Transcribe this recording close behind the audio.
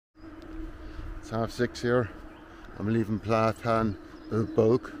6:30 here. I'm leaving Platan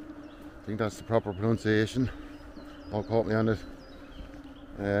Bulk. I think that's the proper pronunciation. Don't quote me on it.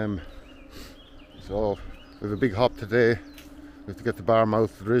 So we have a big hop today. We have to get to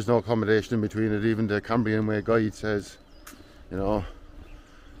Barmouth. There is no accommodation in between it. Even the Cambrian Way guide says, you know,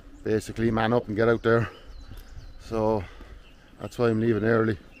 basically man up and get out there. So that's why I'm leaving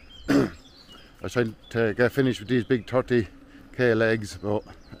early. I was trying to get finished with these big 30k legs, but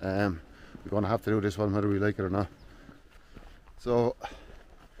we're going to have to do this one whether we like it or not. So I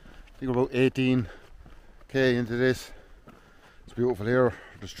think we're about 18k into this. It's beautiful here.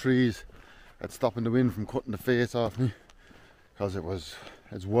 There's trees that's stopping the wind from cutting the face off me because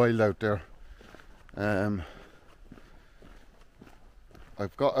it's wild out there.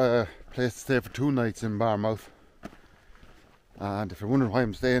 I've got a place to stay for 2 nights in Barmouth, and if you're wondering why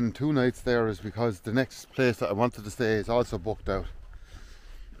I'm staying 2 nights there, is because the next place that I wanted to stay is also booked out.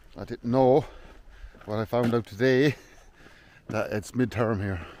 I didn't know, but I found out today that it's midterm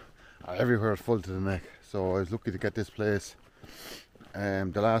here. Everywhere is full to the neck, so I was lucky to get this place.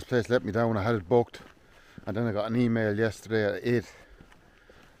 The last place let me down. I had it booked, and then I got an email yesterday at 8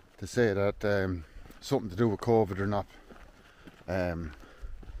 to say that something to do with COVID or not,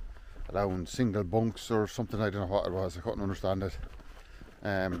 allowing single bunks or something. I don't know what it was. I couldn't understand it.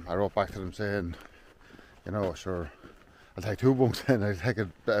 I wrote back to them saying, you know, sure, I'll take 2 bunks then. I'll take a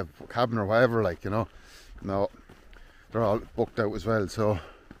cabin or whatever, like, you know. No, they're all booked out as well. So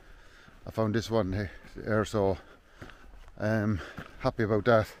I found this one here, so happy about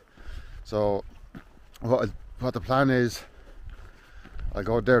that. So what the plan is, I'll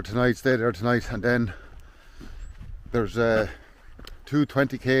go there tonight, stay there tonight, and then there's 2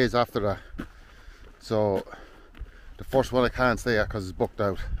 20k's after that. So the first one I can't stay at because it's booked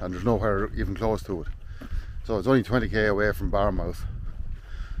out and there's nowhere even close to it. So it's only 20k away from Barmouth.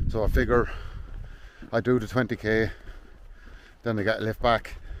 So I figure I do the 20k, then I get a lift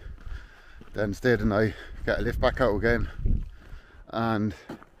back, then stay the night, get a lift back out again, and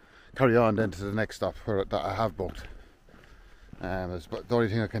carry on then to the next stop that I have booked. It's the only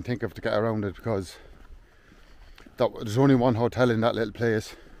thing I can think of to get around it, because there's only one hotel in that little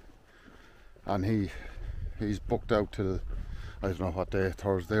place, and he's booked out till I don't know what day,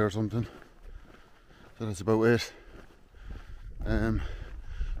 Thursday or something. So that's about it.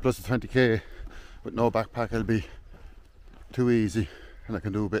 Plus the 20k with no backpack, it'll be too easy, and I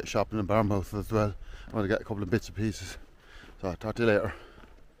can do a bit of shopping in Barmouth as well. I want to get a couple of bits and pieces. So I'll talk to you later.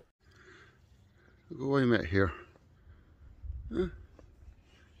 Look who I met here. Huh?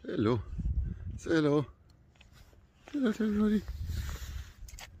 Hello. Say hello. Hello to everybody.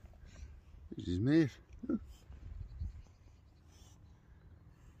 This is his mate.